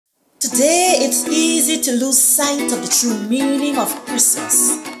Today, it's easy to lose sight of the true meaning of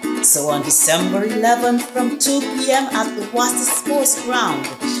Christmas. So on December 11th from 2 p.m. at the Wasta Sports Ground,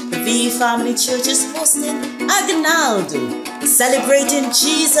 the vFamily Church is hosting Aguinaldo, celebrating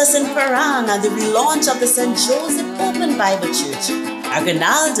Jesus in Parang and the relaunch of the St. Joseph Open Bible Church.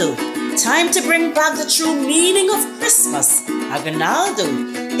 Aguinaldo, time to bring back the true meaning of Christmas.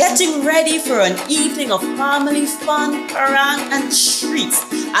 Aguinaldo, getting ready for an evening of family fun, parang and treats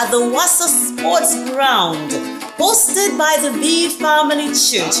at the Wasta Sports Ground, hosted by the vFamily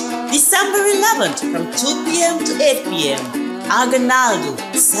Church, December 11th from 2 p.m. to 8 p.m. Aguinaldo,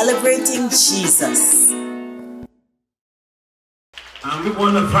 celebrating Jesus. And we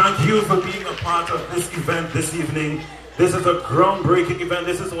want to thank you for being a part of this event this evening. This is a groundbreaking event.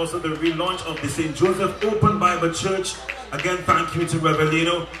 This is also the relaunch of the St. Joseph Open Bible Church. Again, thank you to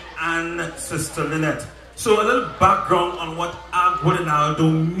Revelino and Sister Lynette. So a little background on what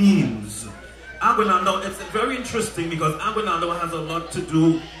Aguinaldo means. Aguinaldo, it's very interesting because Aguinaldo has a lot to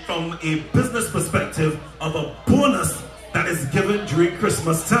do from a business perspective of a bonus that is given during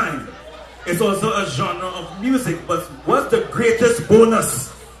Christmas time. It's also a genre of music, but what's the greatest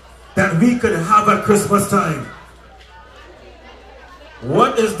bonus that we could have at Christmas time?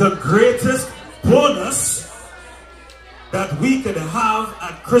 What is the greatest bonus that we could have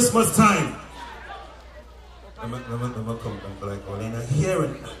at Christmas time?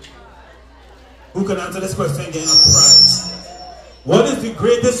 Who can answer this question and get a prize? What is the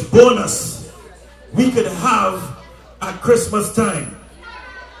greatest bonus we could have at Christmas time?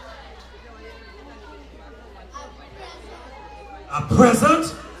 A present?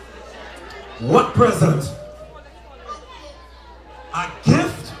 What present? A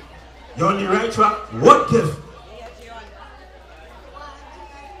gift? You're on the right track. What gift?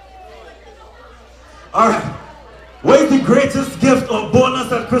 Alright. What is the greatest gift or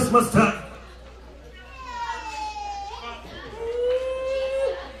bonus at Christmas time?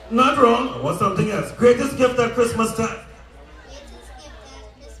 Not wrong. I want something else. Greatest gift at Christmas time?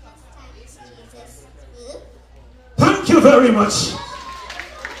 Thank you very much.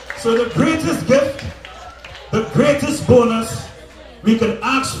 So the greatest gift, the greatest bonus we can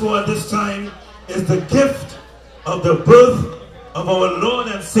ask for at this time is the gift of the birth of our Lord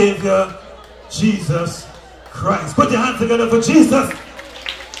and Savior, Jesus Christ. Put your hands together for Jesus.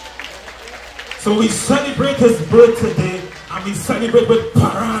 So we celebrate his birth today, and we celebrate with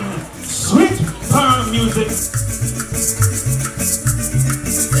parang, sweet parang music.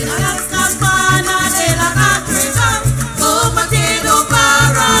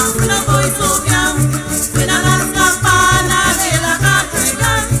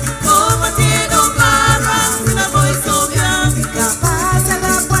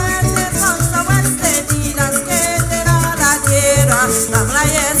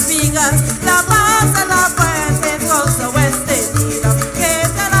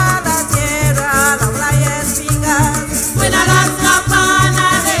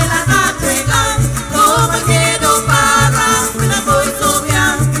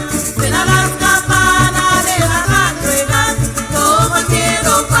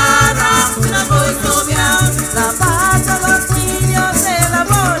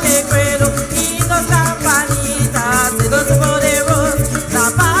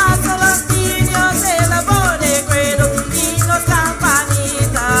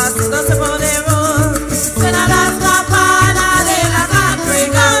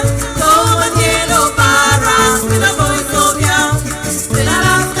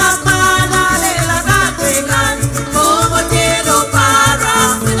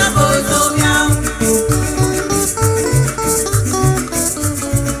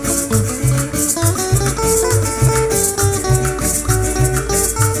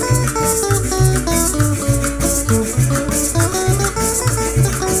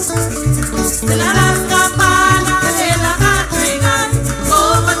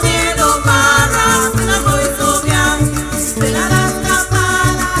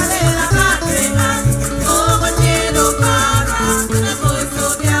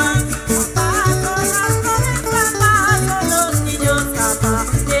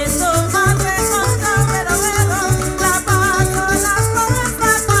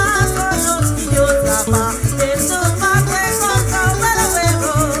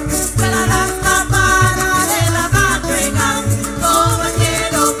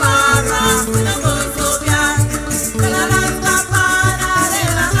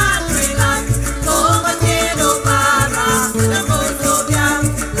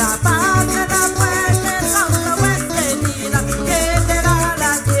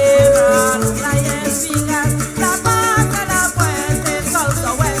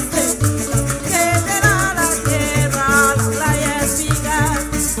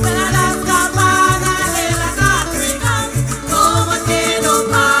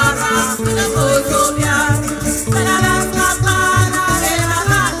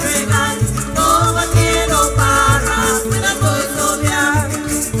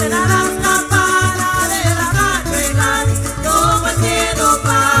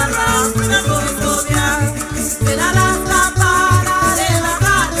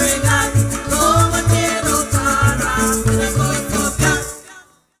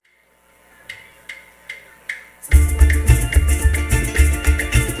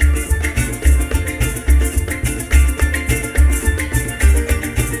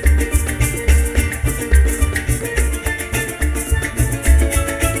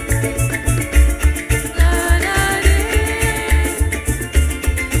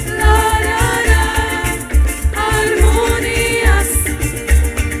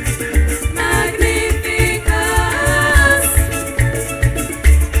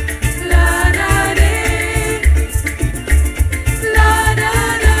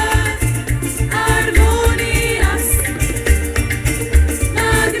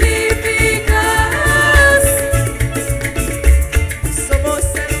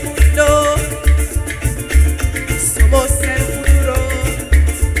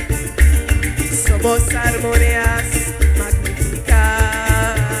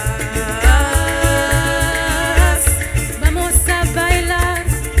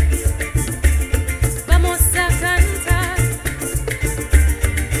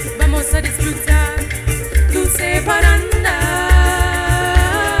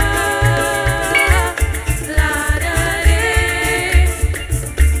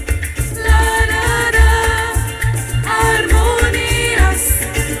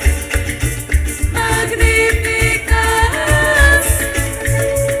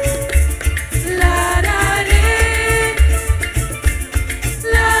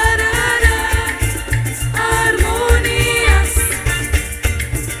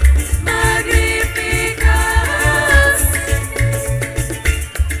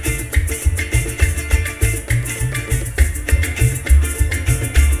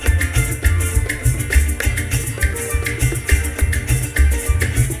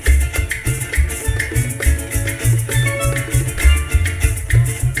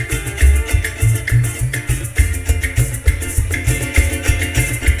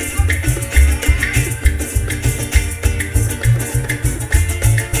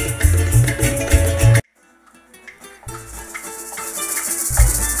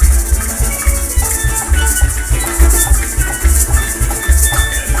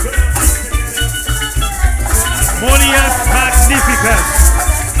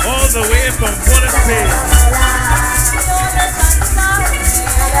 all the way from Winnipeg. Mucho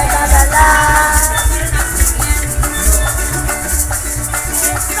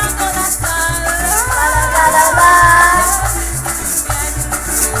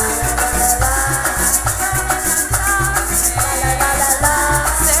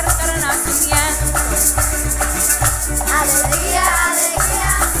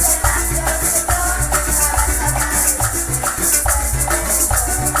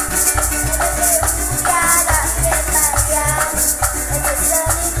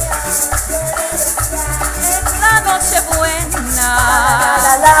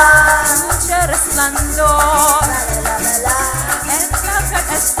resplandor en la gran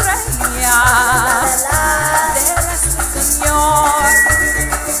estrella de nuestro Señor.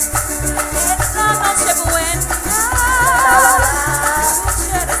 Es la noche buena,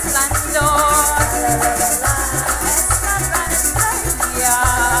 mucho resplandor, es la gran estrella,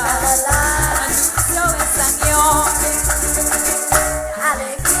 anunció el Señor.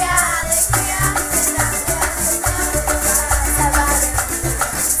 Alegría, alegría.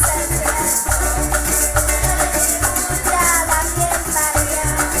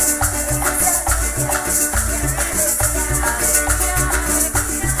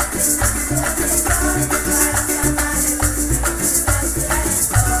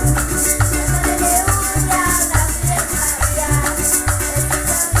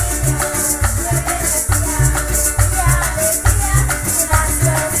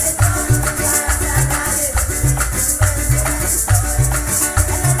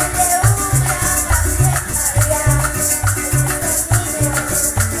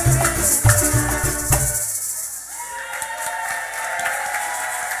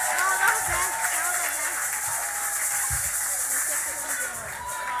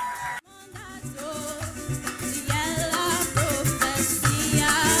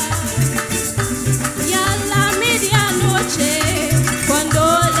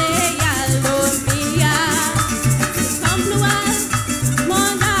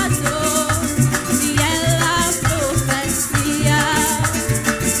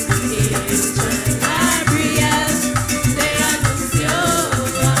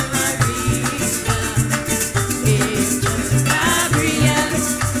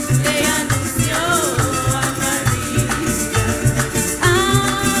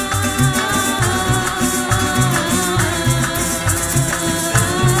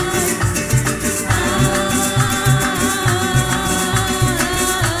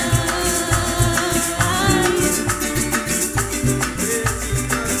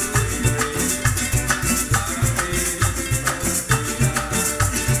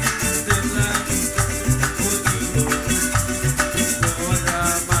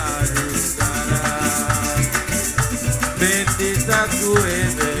 Bendita tú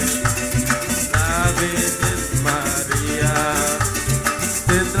eres, la Virgen María.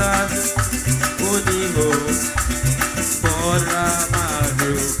 Tendrás un hijo por la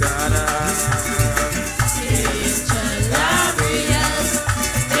madrugada.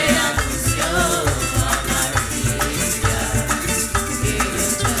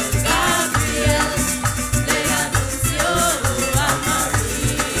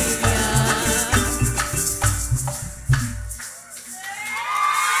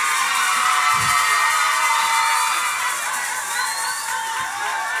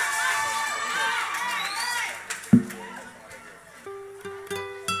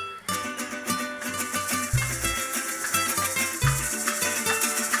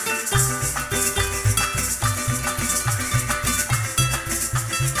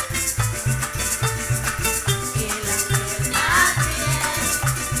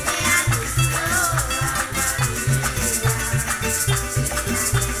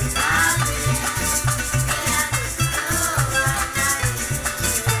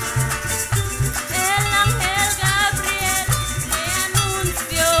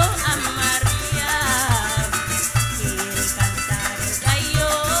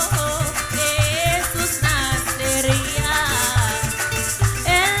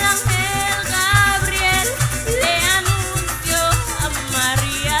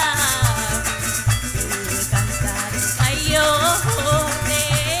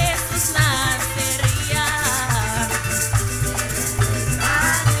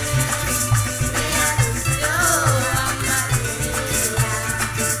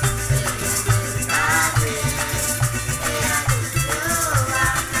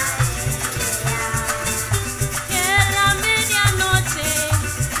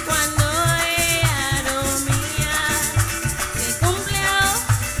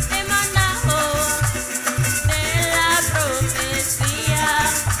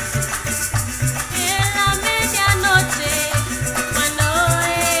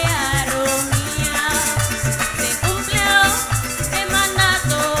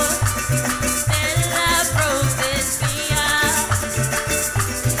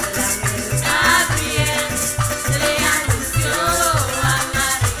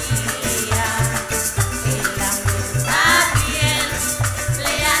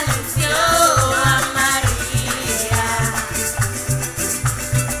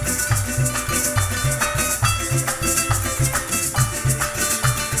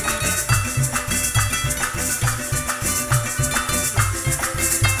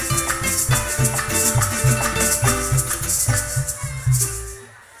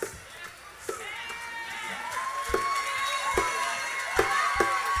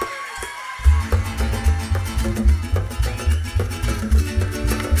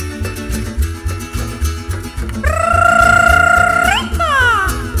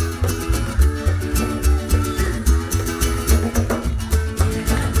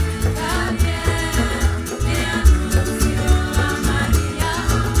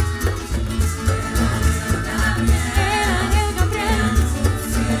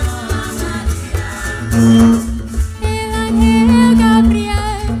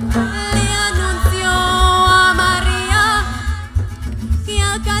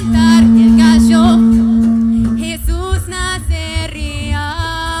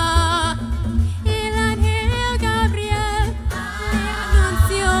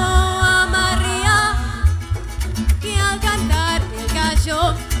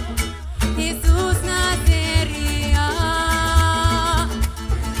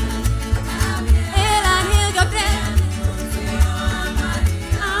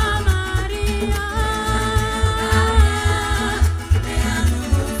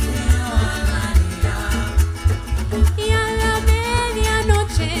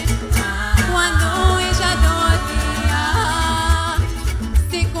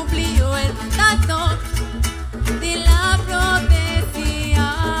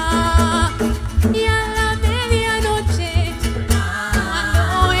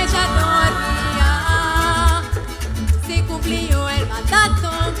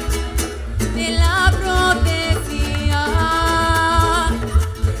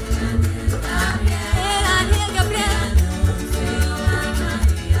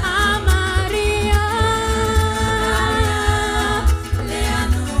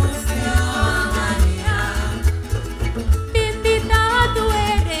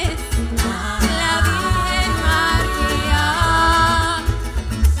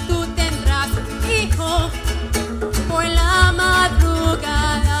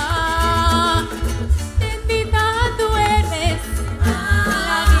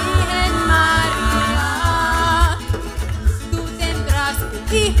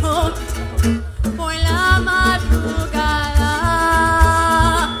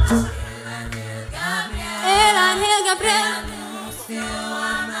 Gabriel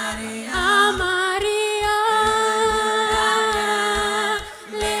a María,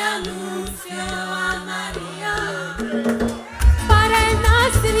 le anunció a María para el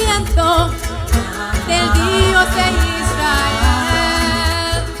nacimiento del Dios de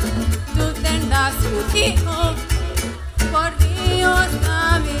Israel. Tú tendrás un hijo por Dios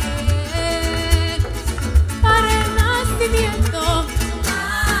también, para el nacimiento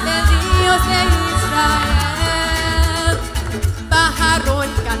del Dios de Israel. Bajaron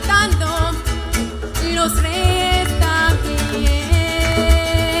cantando los reyes también.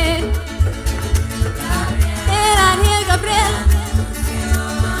 El ángel Gabriel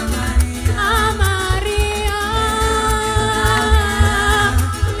a María,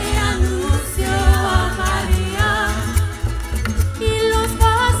 le anunció a María, y los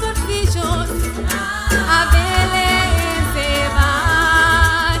pastorcillos a Belén se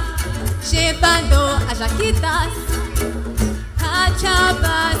van, llevando a yaquitas, a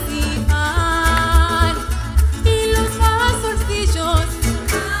chapas y pan, y los pastorcillos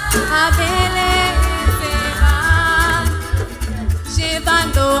a Belén se van,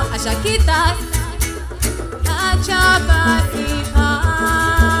 llevando a yaquitas, a chapas y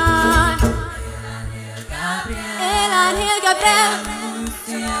pan. El ángel Gabriel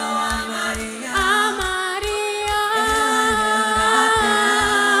a María,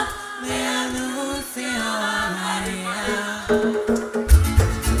 le anunció a María.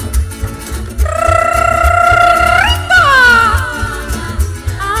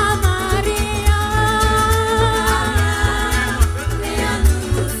 A María, le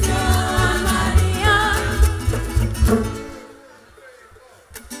anunció a María.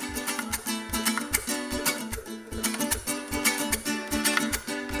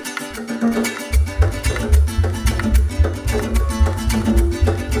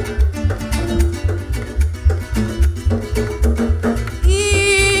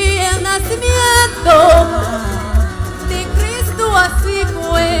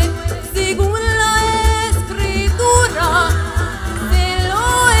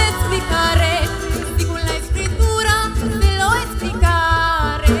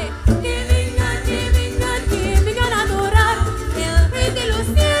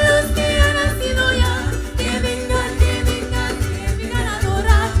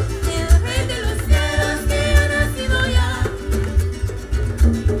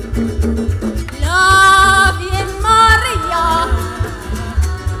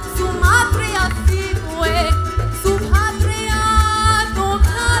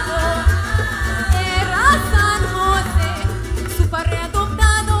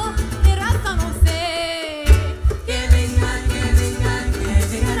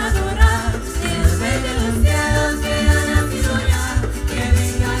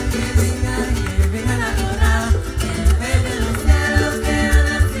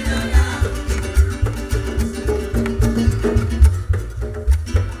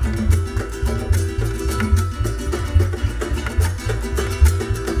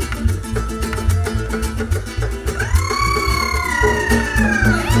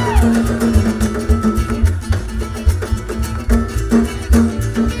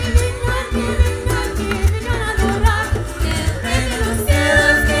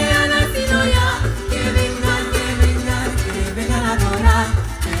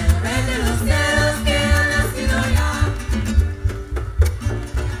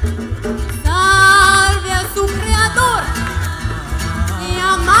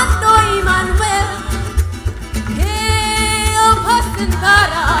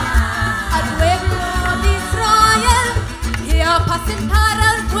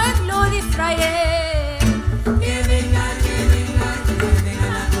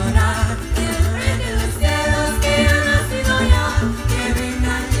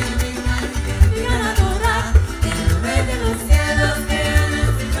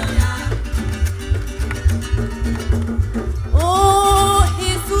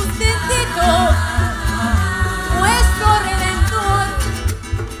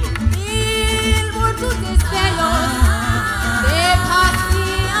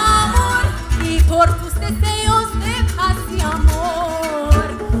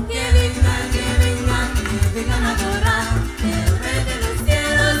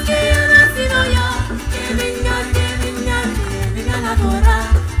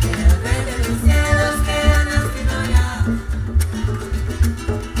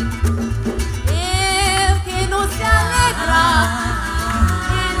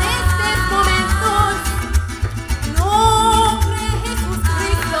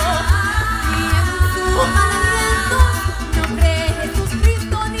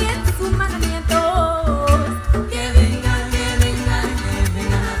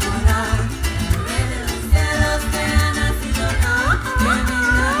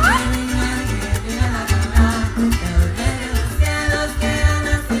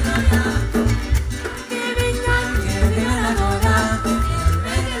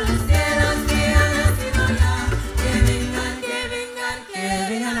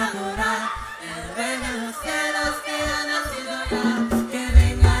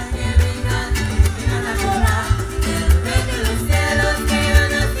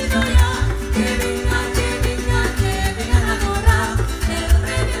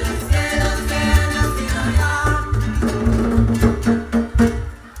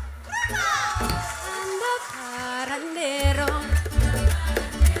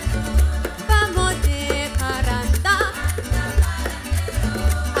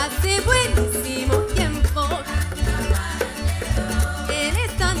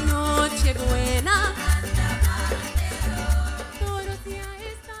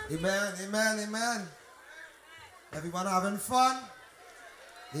 Amen, amen, amen. Everyone having fun?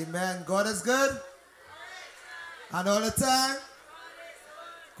 Amen. God is good. And all the time?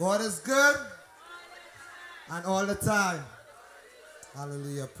 God is good. And all the time.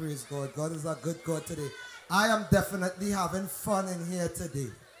 Hallelujah. Praise God. God is a good God today. I am definitely having fun in here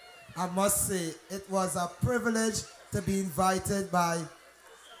today. I must say, it was a privilege to be invited by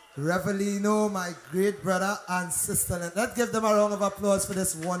Revelino, my great brother and sister. Let's give them a round of applause for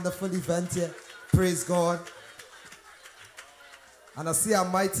this wonderful event here. Praise God. And I see a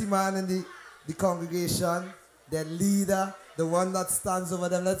mighty man in the congregation, their leader, the one that stands over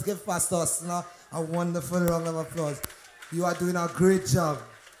them. Let's give Pastor Osna a wonderful round of applause. You are doing a great job.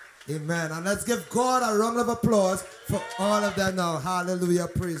 Amen. And let's give God a round of applause for all of them now. Hallelujah.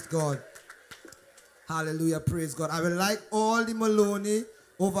 Praise God. Hallelujah. Praise God. I would like all the Maloney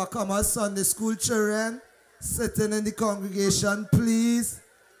Overcomers Sunday School children sitting in the congregation, please.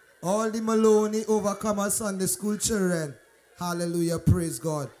 All the Maloney Overcomers Sunday School children. Hallelujah. Praise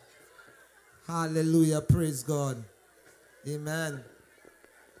God. Hallelujah. Praise God. Amen.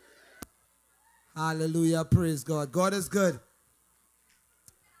 Hallelujah. Praise God. God is good.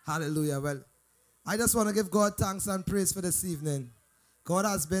 Hallelujah. Well, I just want to give God thanks and praise for this evening. God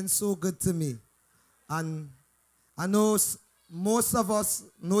has been so good to me. And I know most of us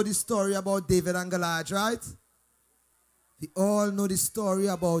know the story about David and Goliath, right? We all know the story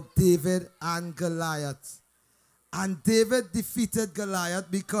about David and Goliath. And David defeated Goliath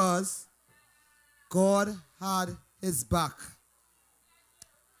because God had his back.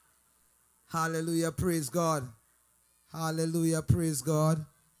 Hallelujah. Praise God. Hallelujah. Praise God.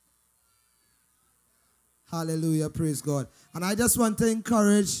 Hallelujah, praise God. And I just want to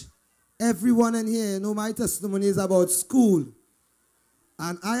encourage everyone in here. You know, my testimony is about school.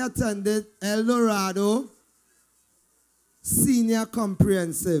 And I attended El Dorado Senior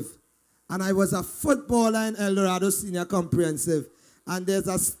Comprehensive. And I was a footballer in El Dorado Senior Comprehensive. And there's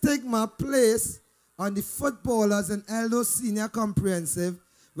a stigma placed on the footballers in El Dorado Senior Comprehensive.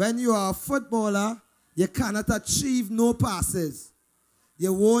 When you are a footballer, you cannot achieve no passes.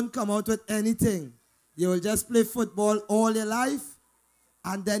 You won't come out with anything. You will just play football all your life,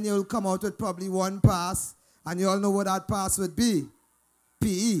 and then you will come out with probably one pass, and you all know what that pass would be.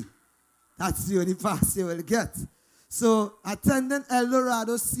 PE. That's the only pass you will get. So, attending El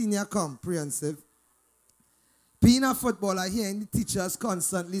Dorado Senior Comprehensive, being a footballer, hearing the teachers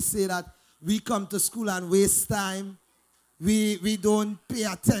constantly say that we come to school and waste time, we don't pay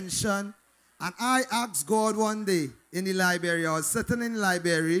attention. And I asked God one day in the library, I was sitting in the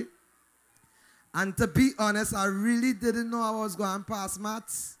library, and to be honest, I really didn't know I was going to pass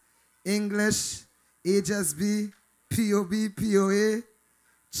maths, English, HSB, POB, POA,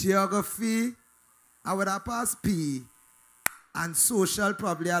 geography. I would have passed PE. And social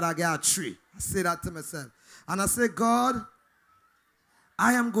probably I'd have got a 3. I say that to myself. And I say, God,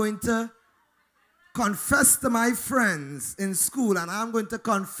 I am going to confess to my friends in school, and I'm going to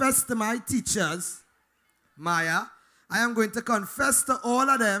confess to my teachers, Maya. I am going to confess to all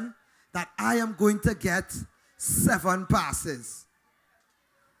of them that I am going to get 7 passes.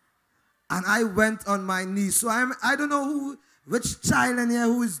 And I went on my knees. So I don't know which child in here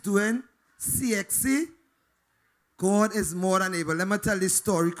who is doing CXC. God is more than able. Let me tell this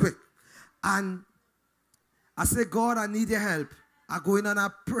story quick. And I say, God, I need your help. I go in on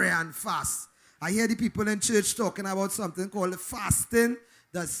a prayer and fast. I hear the people in church talking about something called fasting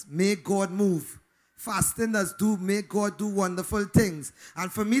that's make God move. Fasting does make God do wonderful things.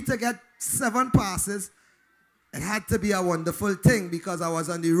 And for me to get 7 passes, it had to be a wonderful thing because I was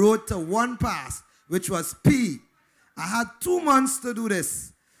on the road to 1 pass, which was P. I had 2 months to do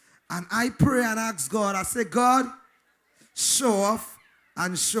this. And I pray and ask God, I say, God, show off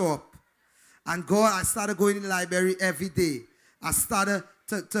and show up. And God, I started going to the library every day. I started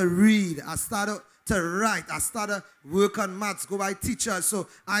to read. I started to write. I started work on maths, go by teachers. So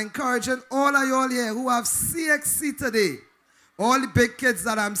I encourage all of y'all here who have CXC today, all the big kids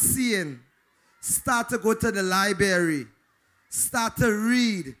that I'm seeing, start to go to the library. Start to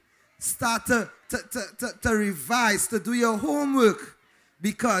read. Start to revise, to do your homework.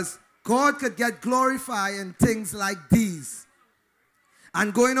 Because God could get glorified in things like these.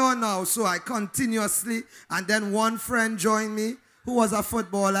 And going on now, so I continuously, and then one friend joined me who was a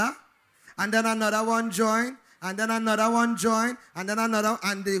footballer, and then another one joined, and then another one joined, and then another,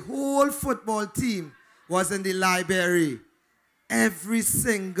 and the whole football team was in the library every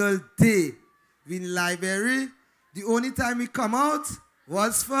single day. We in the library, the only time we come out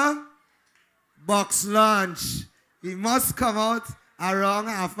was for box lunch. We must come out around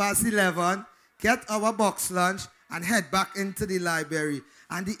 11:30, get our box lunch, and head back into the library.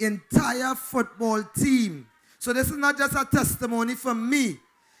 And the entire football team. So this is not just a testimony for me.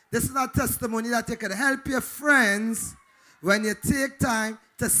 This is a testimony that you can help your friends when you take time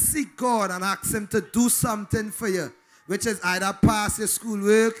to seek God and ask Him to do something for you, which is either pass your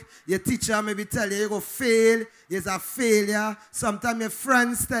schoolwork, your teacher maybe tell you you go fail, you're a failure. Sometimes your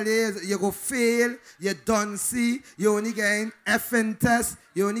friends tell you you go fail, you don't see, you only getting F in test,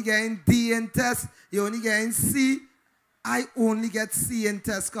 you only getting D in test, you only getting C. I only get C in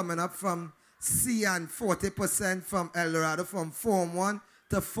test coming up from C and 40% from El Dorado from Form 1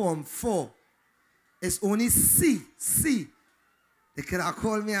 to Form 4. It's only C. They could have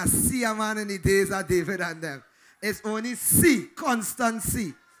called me a C man in the days of David and them. It's only C, constant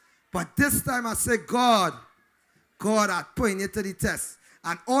C. But this time I say, God had put you to the test.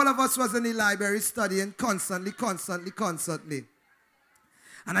 And all of us was in the library studying constantly.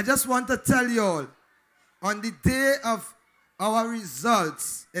 And I just want to tell you all, on the day of our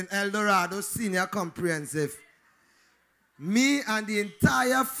results in El Dorado Senior Comprehensive, me and the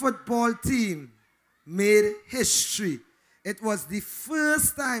entire football team made history. It was the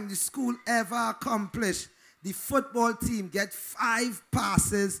first time the school ever accomplished the football team get 5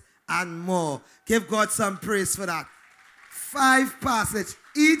 passes and more. Give God some praise for that. 5 passes.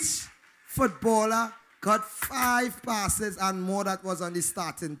 Each footballer got 5 passes and more that was on the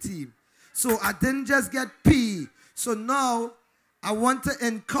starting team. So I didn't just get P. So now I want to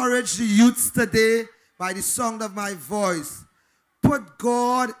encourage the youths today by the sound of my voice. Put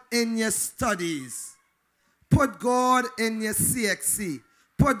God in your studies. Put God in your CXC.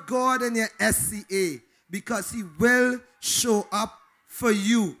 Put God in your SCA. Because He will show up for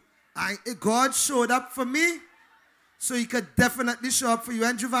you. And God showed up for me, so He could definitely show up for you.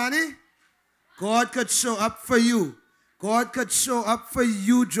 And Giovanni, God could show up for you. God could show up for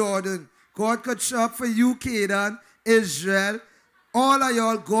you, Jordan. God could show up for you, Kaden, Israel. All of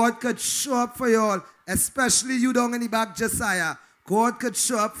y'all, God could show up for y'all. Especially you down in the back, Josiah. God could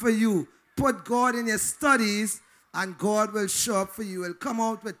show up for you. Put God in your studies, and God will show up for you. He'll come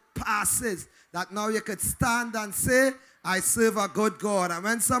out with passes that now you could stand and say, I serve a good God. And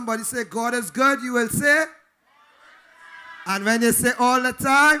when somebody say God is good, you will say, and when you say all the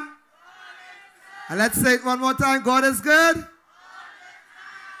time, and let's say it one more time, God is good,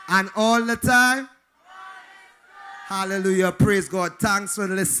 and all the time, hallelujah, praise God. Thanks for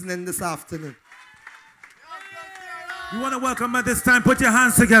listening this afternoon. We want to welcome at this time, put your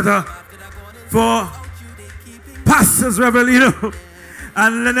hands together for Pastors Revelino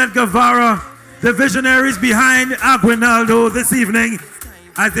and Lynette Guevara, the visionaries behind Aguinaldo this evening,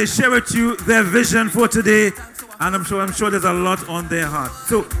 as they share with you their vision for today. And I'm sure there's a lot on their heart.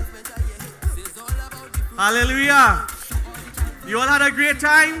 So, hallelujah. You all had a great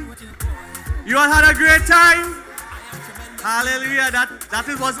time? You all had a great time? Hallelujah.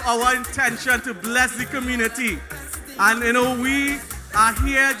 That was our intention, to bless the community. And we are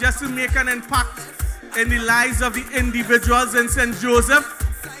here just to make an impact in the lives of the individuals in St. Joseph.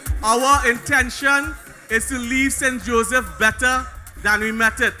 Our intention is to leave St. Joseph better than we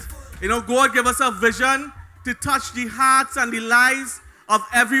met it. God gave us a vision to touch the hearts and the lives of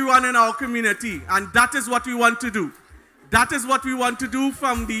everyone in our community. And that is what we want to do. That is what we want to do,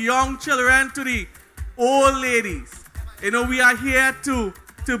 from the young children to the old ladies. We are here to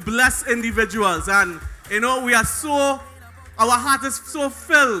bless individuals. And, we are our heart is so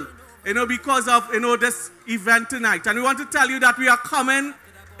filled, because of, this event tonight. And we want to tell you that we are coming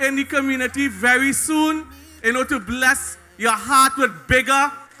in the community very soon, to bless your heart with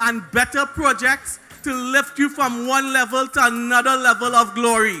bigger and better projects to lift you from one level to another level of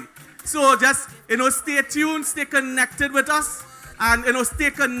glory. So just, stay tuned, stay connected with us, and,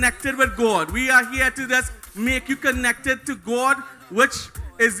 stay connected with God. We are here to just make you connected to God, which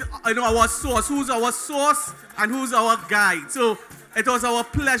is, our source, who's our source and who's our guide. So it was our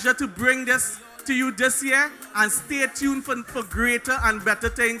pleasure to bring this to you this year, and stay tuned for greater and better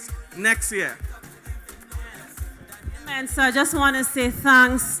things next year. Amen. So I just want to say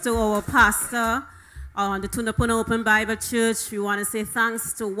thanks to our pastor on the Tunapuna Open Bible Church. We want to say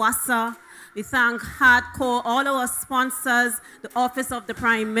thanks to WASA. We thank Hardcore, all our sponsors, the Office of the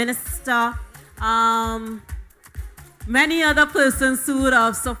Prime Minister, many other persons who would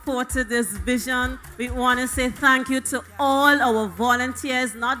have supported this vision. We want to say thank you to all our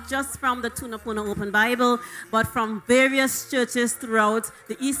volunteers, not just from the Tunapuna Open Bible, but from various churches throughout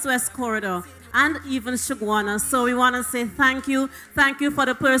the East-West Corridor and even Shugwana. So we want to say thank you. Thank you for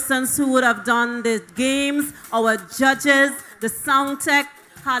the persons who would have done the games, our judges, the sound tech,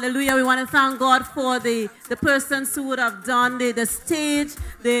 Hallelujah. We want to thank God for the persons who would have done the stage,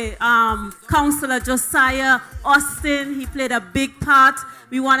 the Counselor Josiah Austin. He played a big part.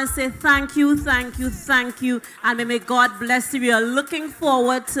 We want to say thank you, thank you, thank you. And may God bless you. We are looking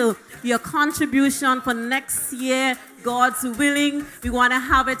forward to your contribution for next year. God's willing. We want to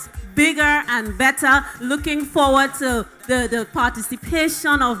have it bigger and better. Looking forward to the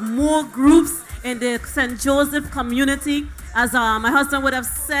participation of more groups in the St. Joseph community. As my husband would have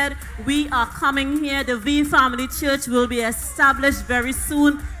said, we are coming here. The vFamily Church will be established very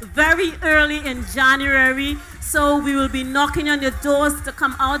soon, very early in January. So we will be knocking on your doors to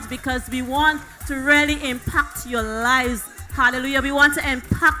come out because we want to really impact your lives. Hallelujah. We want to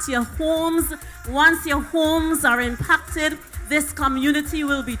impact your homes. Once your homes are impacted, this community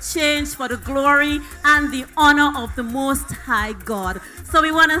will be changed for the glory and the honor of the Most High God. So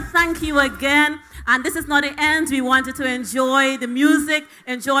we want to thank you again. And this is not the end. We wanted to enjoy the music,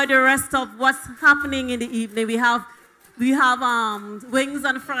 enjoy the rest of what's happening in the evening. We have wings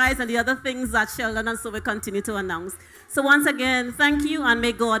and fries and the other things that Sheldon and so we continue to announce. So once again, thank you and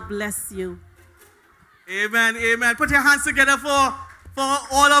may God bless you. Amen, amen. Put your hands together for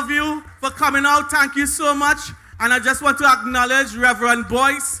all of you for coming out. Thank you so much. And I just want to acknowledge Reverend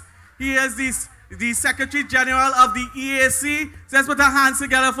Boyce. He is the Secretary General of the EAC. So let's put our hands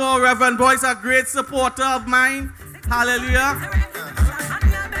together for Reverend Boyce, a great supporter of mine. Hallelujah.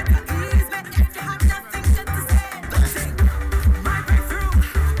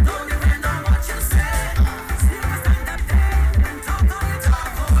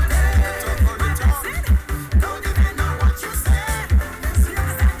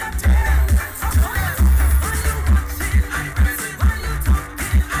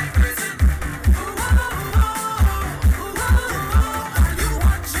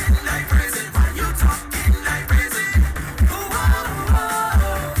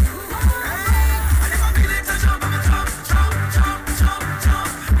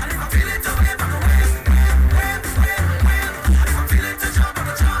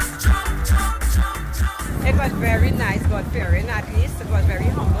 Fearing, at least it was very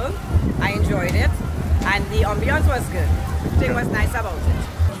humble. I enjoyed it and the ambiance was good. Everything was nice about it.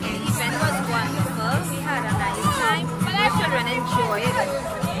 The event was wonderful. We had a nice time, but our children enjoyed it.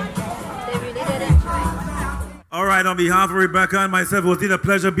 They really did enjoy it. All right, on behalf of Rebecca and myself, it was a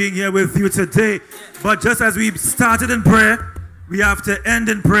pleasure being here with you today. But just as we started in prayer, we have to end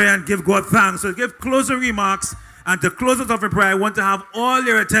in prayer and give God thanks. So give closing remarks, and to close us off in prayer, I want to have all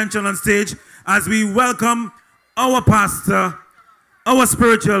your attention on stage as we welcome our pastor, our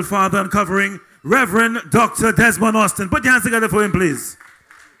spiritual father and covering, Reverend Dr. Desmond Austin. Put your hands together for him, please.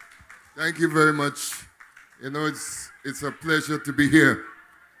 Thank you very much. You know, it's a pleasure to be here.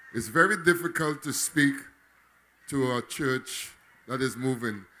 It's very difficult to speak to a church that is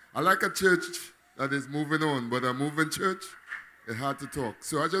moving. I like a church that is moving on, but a moving church, it's hard to talk.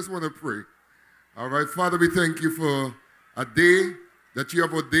 So I just want to pray. All right, Father, we thank you for a day that you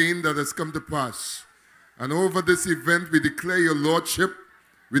have ordained that has come to pass. And over this event, we declare your lordship.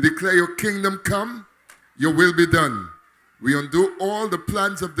 We declare your kingdom come, your will be done. We undo all the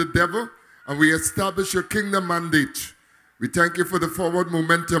plans of the devil, and we establish your kingdom mandate. We thank you for the forward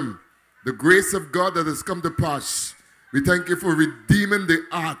momentum, the grace of God that has come to pass. We thank you for redeeming the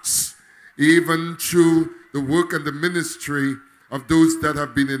arts, even through the work and the ministry of those that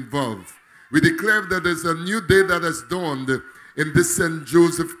have been involved. We declare that there's a new day that has dawned in this St.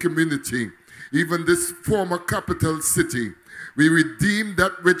 Joseph community, even this former capital city. We redeem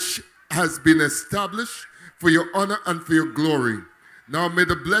that which has been established for your honor and for your glory. Now may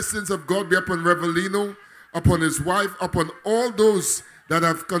the blessings of God be upon Revelino, upon his wife, upon all those that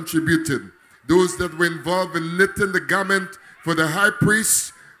have contributed, those that were involved in knitting the garment for the high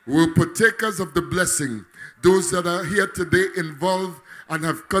priest, who were partakers of the blessing. Those that are here today involved and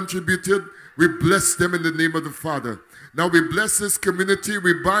have contributed, we bless them in the name of the Father. Now we bless this community,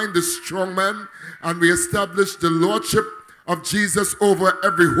 we bind the strong man, and we establish the lordship of Jesus over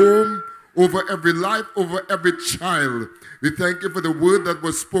every home, over every life, over every child. We thank you for the word that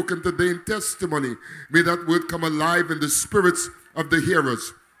was spoken today in testimony. May that word come alive in the spirits of the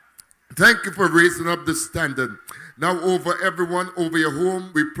hearers. Thank you for raising up the standard. Now over everyone, over your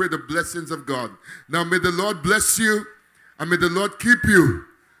home, we pray the blessings of God. Now may the Lord bless you, and may the Lord keep you.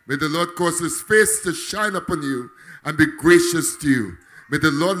 May the Lord cause his face to shine upon you and be gracious to you. May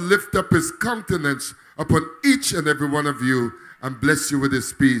the Lord lift up his countenance upon each and every one of you and bless you with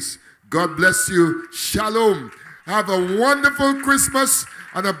his peace. God bless you. Shalom. Have a wonderful Christmas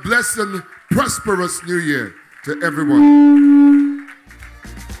and a blessed and prosperous New Year to everyone.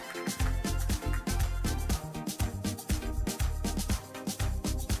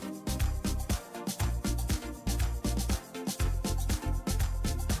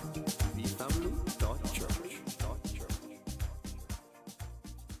 vFamily.